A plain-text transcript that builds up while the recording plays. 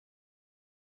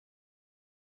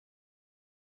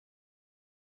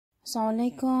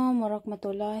Assalamualaikum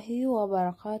warahmatullahi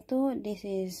wabarakatuh. This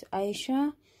is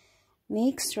Aisha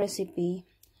mixed recipe.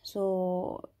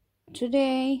 So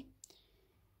today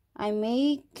I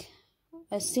make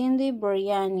a Sindhi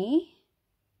biryani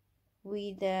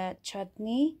with a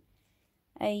chutney.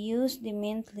 I use the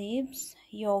mint leaves,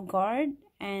 yogurt,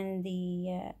 and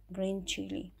the green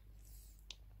chili.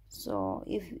 So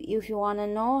if you want to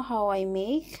know how I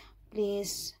make,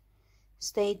 please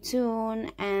stay tuned,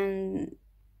 and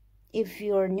if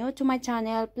you're new to my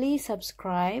channel, please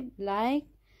subscribe, like,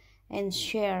 and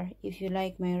share if you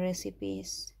like my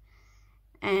recipes.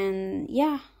 And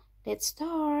yeah, let's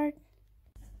start.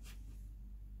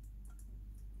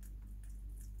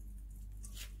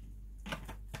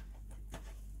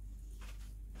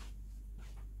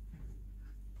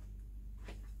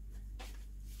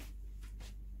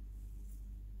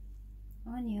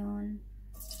 Onion.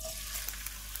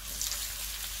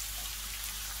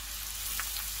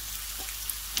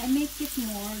 I make it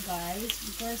more, guys,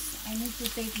 because I need to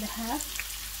take the half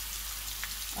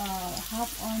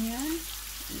onion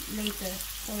later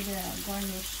for the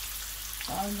garnish.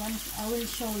 So I will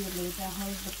show you later how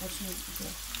is the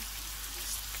procedure.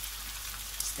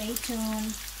 Stay tuned.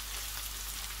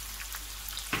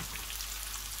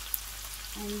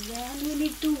 And then we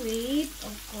need to wait,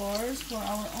 of course, for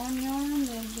our onion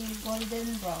will be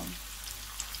golden brown.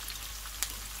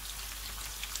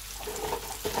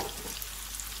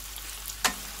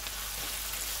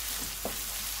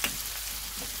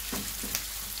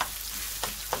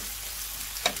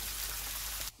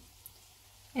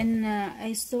 And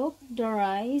I soaked the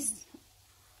rice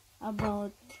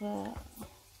about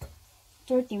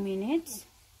 30 minutes.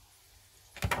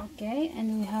 Okay,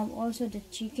 and we have also the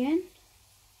chicken.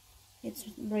 It's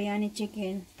biryani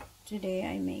chicken today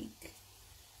I make.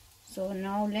 So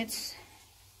now let's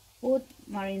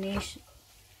marinate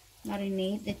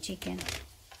the chicken.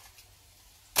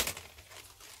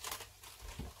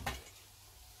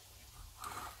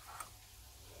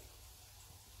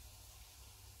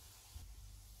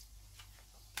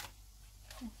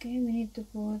 Okay, we need to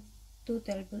put 2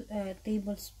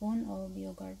 tablespoons of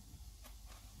yogurt.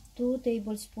 2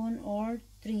 tablespoons or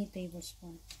 3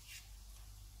 tablespoons.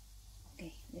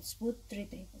 Okay, let's put 3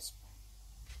 tablespoons.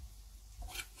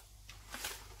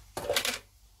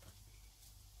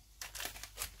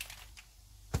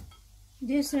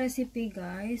 This recipe,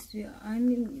 guys,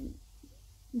 I'm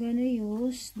gonna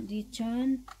use the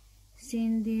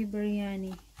Sindhi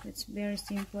Biryani. It's very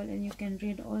simple, and you can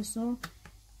read also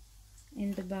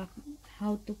in the back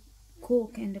how to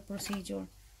cook and the procedure.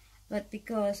 But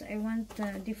because I want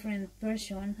a different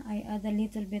version, I add a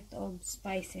little bit of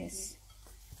spices.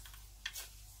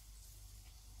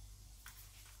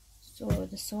 So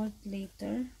the salt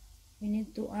later. We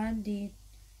need to add the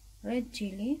red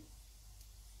chili,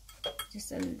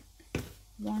 just a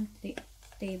 1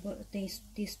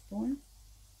 teaspoon,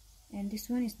 and this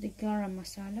one is the garam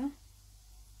masala,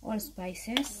 all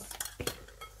spices,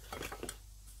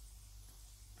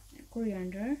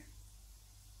 coriander,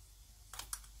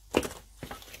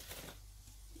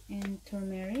 and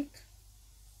turmeric.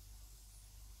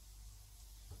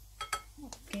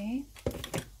 Okay,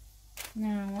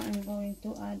 now I'm going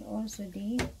to add also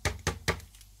the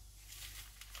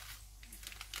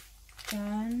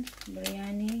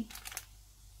biryani,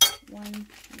 1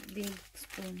 big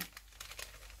spoon.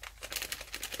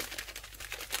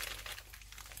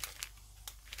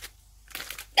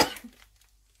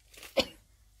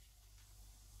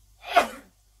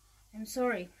 I'm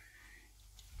sorry,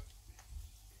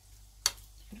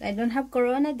 but I don't have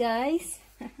corona, guys.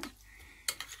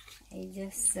 I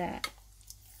just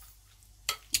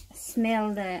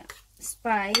smell the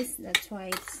spice, that's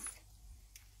why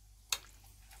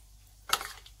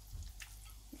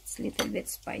it's a little bit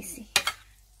spicy.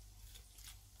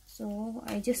 So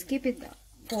I just keep it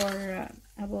for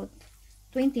about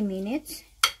 20 minutes.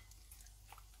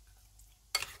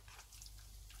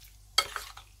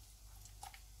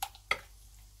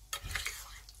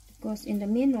 Because in the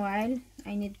meanwhile,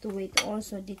 I need to wait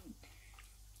also the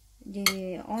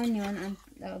onion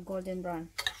and golden brown.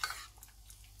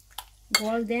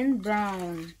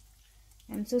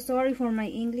 I'm so sorry for my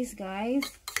English, guys.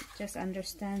 Just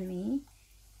understand me.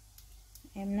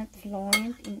 I'm not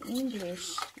fluent in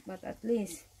English, but at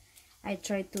least I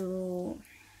try to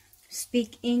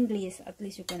speak English. At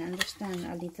least you can understand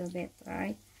a little bit,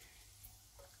 right?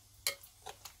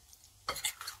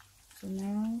 So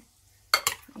now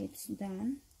it's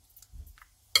done.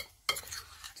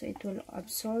 So it will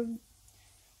absorb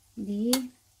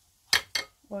the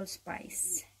all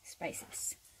spices.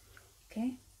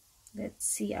 Okay, let's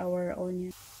see our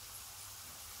onion.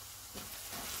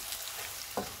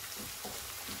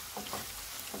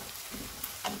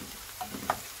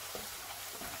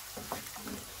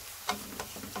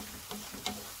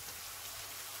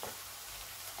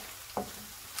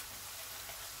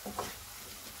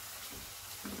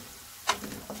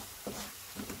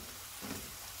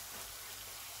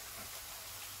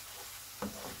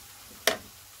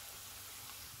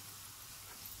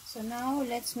 So now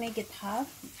let's make it half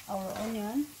our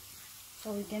onion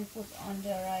so we can put on the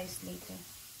rice later.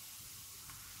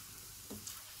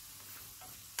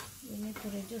 We need to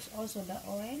reduce also the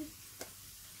oil.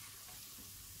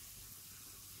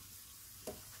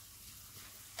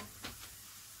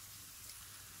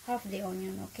 Half the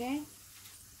onion, okay?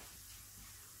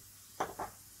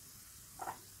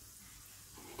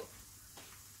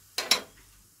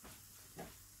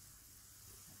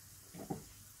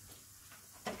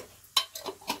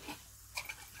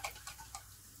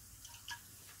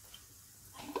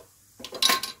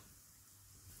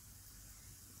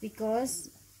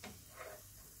 Because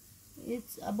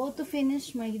it's about to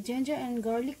finish my ginger and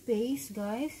garlic paste,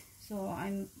 guys, so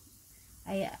I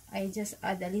just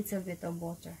add a little bit of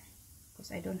water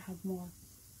because I don't have more.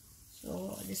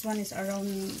 So this one is around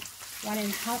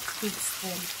 1.5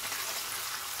 teaspoon.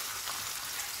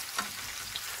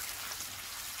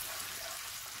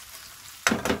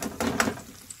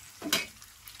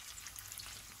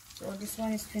 So this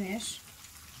one is finished.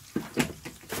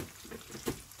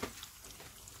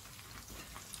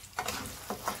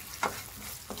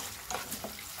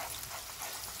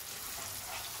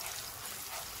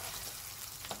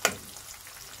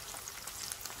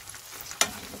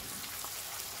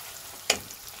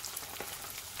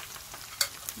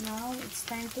 Now it's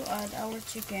time to add our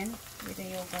chicken with the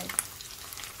yogurt.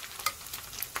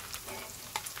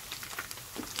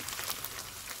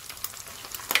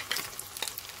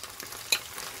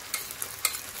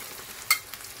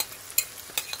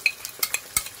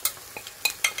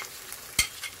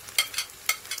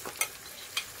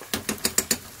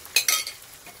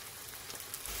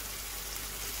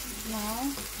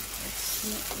 Now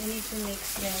we need to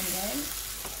mix very well.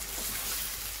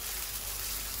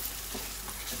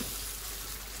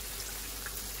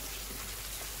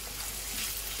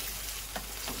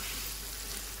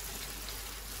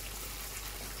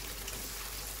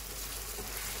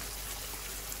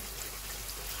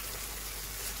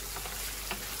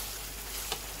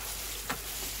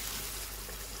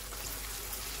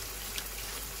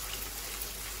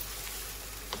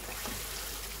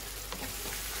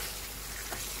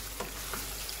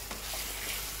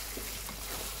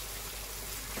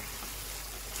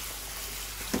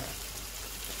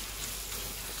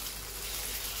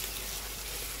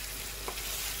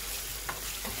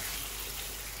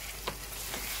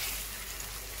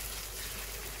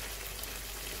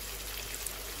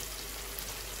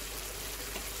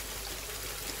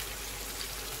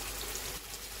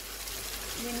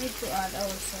 We need to add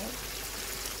our salt.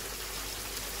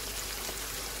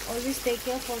 Always take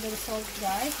care for the salt,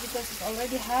 guys, because it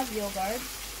already have yogurt.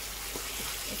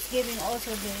 It's giving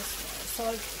also this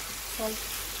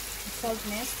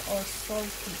saltness or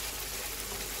salty.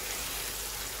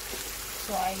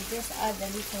 So I just add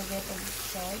a little bit of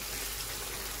salt.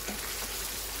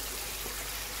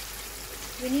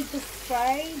 We need to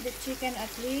fry the chicken at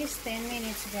least 10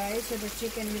 minutes, guys, so the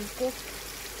chicken will cook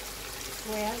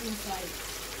well inside.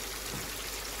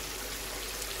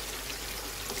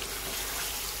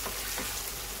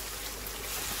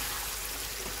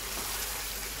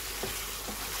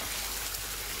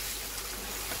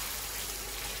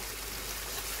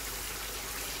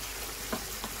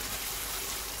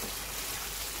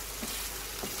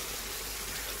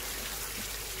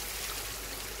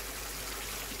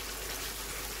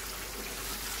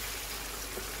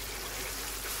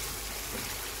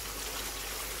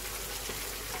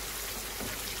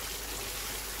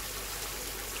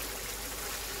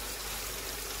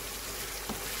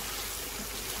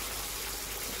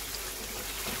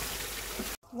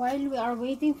 While we are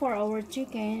waiting for our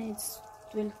chicken, it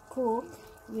will cook.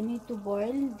 We need to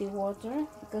boil the water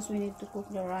because we need to cook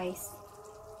the rice.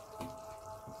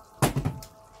 So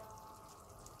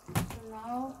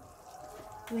now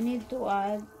we need to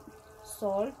add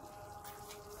salt.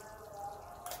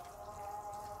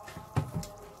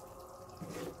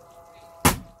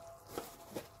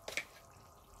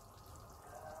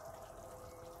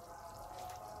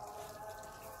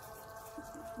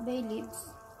 Bay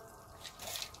leaves.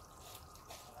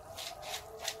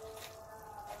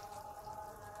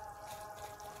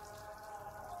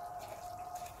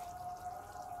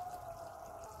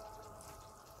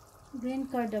 Green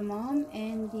cardamom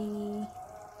and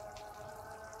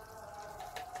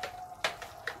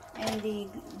the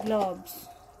cloves.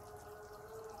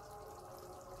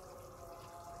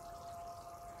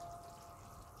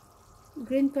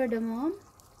 Green cardamom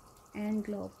and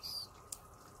cloves.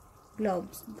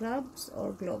 Cloves.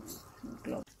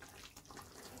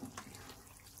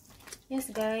 Yes,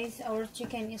 guys, our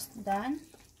chicken is done.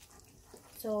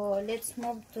 So let's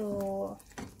move to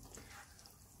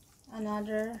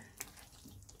another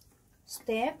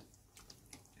step.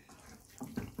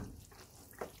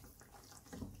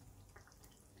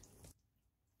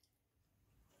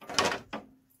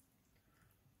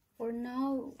 For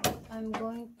now, I'm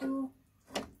going to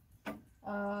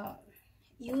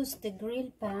use the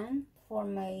grill pan for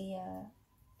my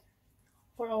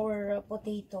for our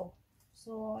potato,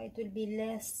 so it will be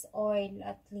less oil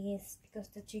at least, because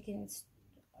the chicken is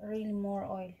really more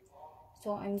oil.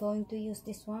 So I'm going to use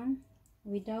this one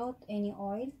without any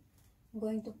oil. I'm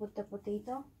going to put the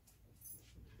potato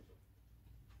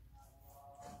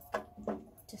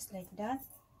just like that.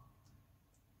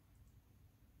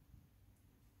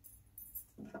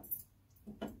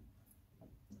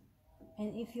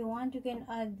 And if you want, you can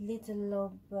add little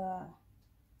of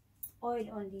oil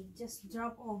only, just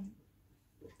drop of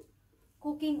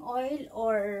cooking oil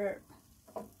or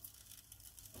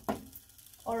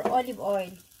olive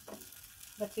oil.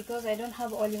 But because I don't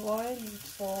have olive oil,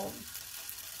 so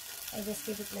I just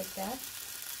keep it like that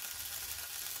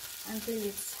until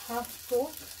it's half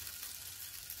cooked.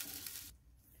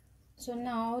 So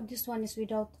now this one is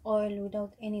without oil,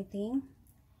 without anything,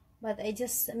 but I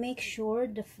just make sure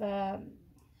the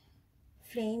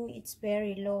flame it's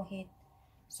very low heat.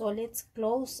 So let's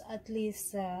close at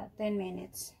least 10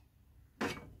 minutes.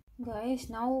 Guys,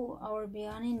 now our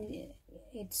biryani,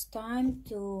 it's time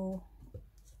to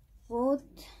put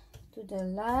to the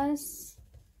last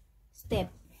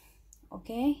step.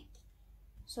 Okay,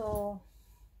 so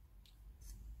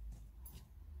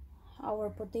our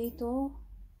potato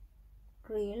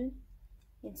grill,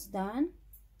 it's done.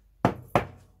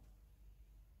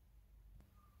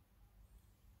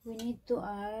 We need to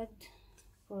add,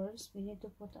 first we need to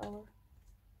put our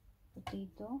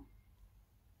potato.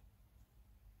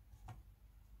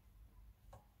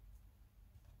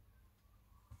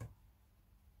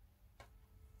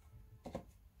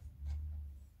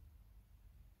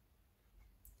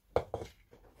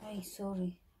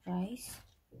 Sorry, rice.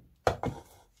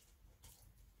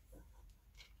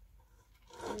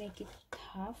 Make it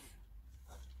half.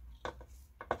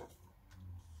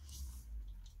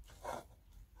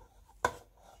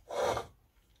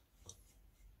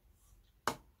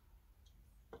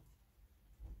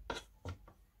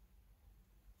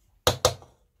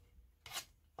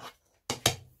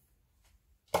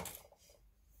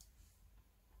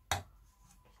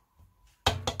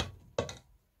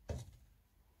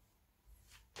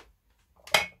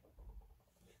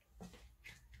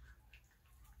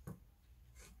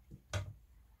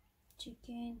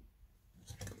 Chicken.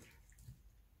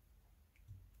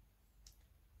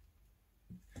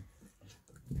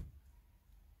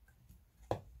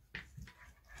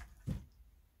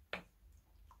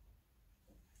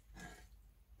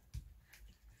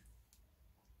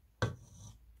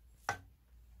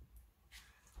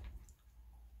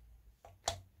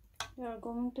 We are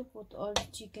going to put all the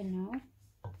chicken now.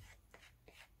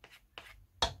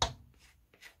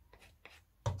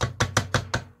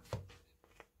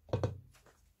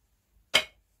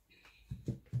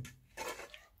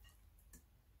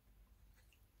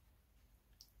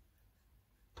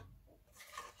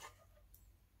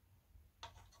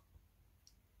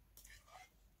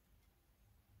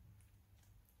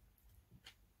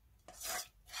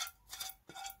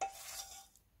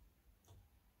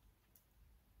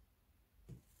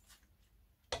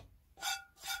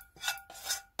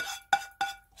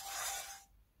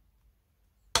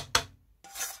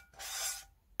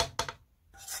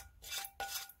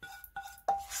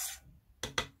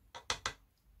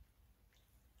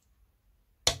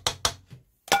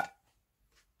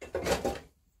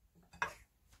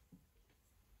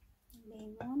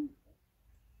 Lemon.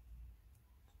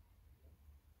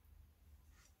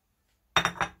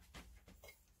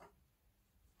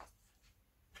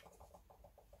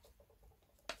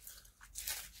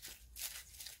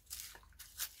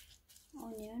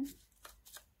 Onion.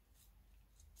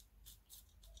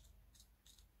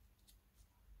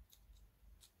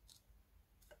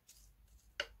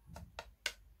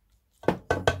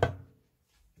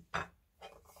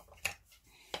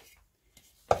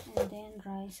 And then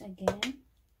rice again.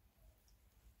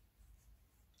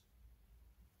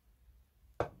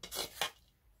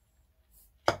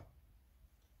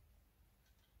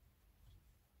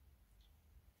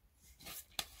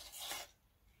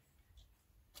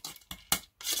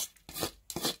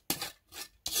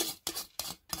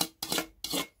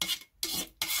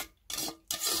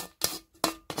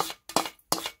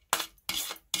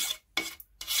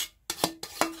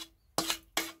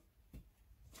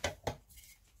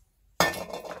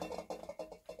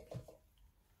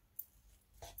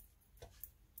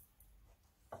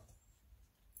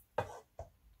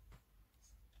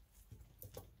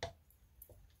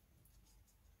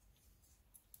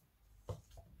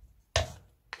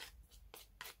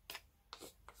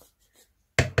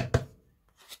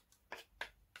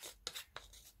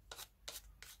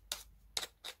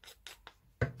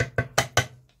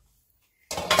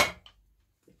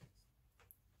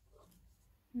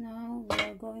 Now we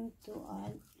are going to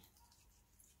add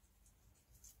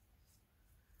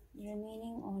the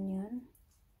remaining onion.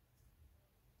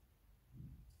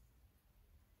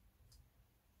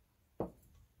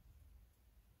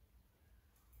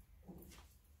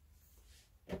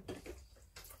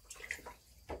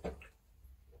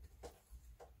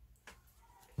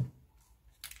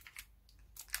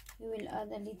 We will add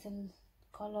a little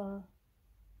color,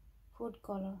 food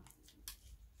color.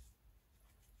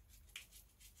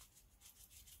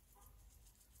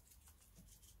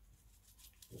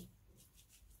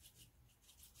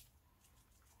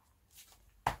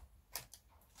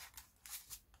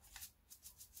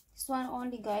 This one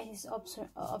only, guys, is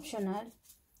optional.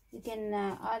 You can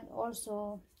add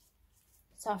also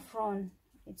saffron.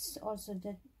 It's also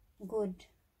that good,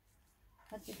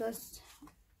 but because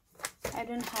I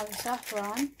don't have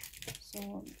saffron,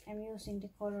 so I'm using the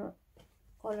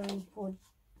coloring food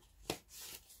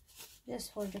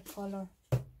just for the color.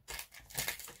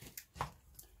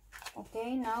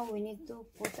 Okay, now we need to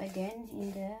put again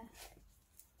in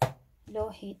the low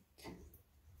heat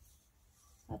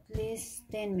at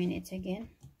least 10 minutes again.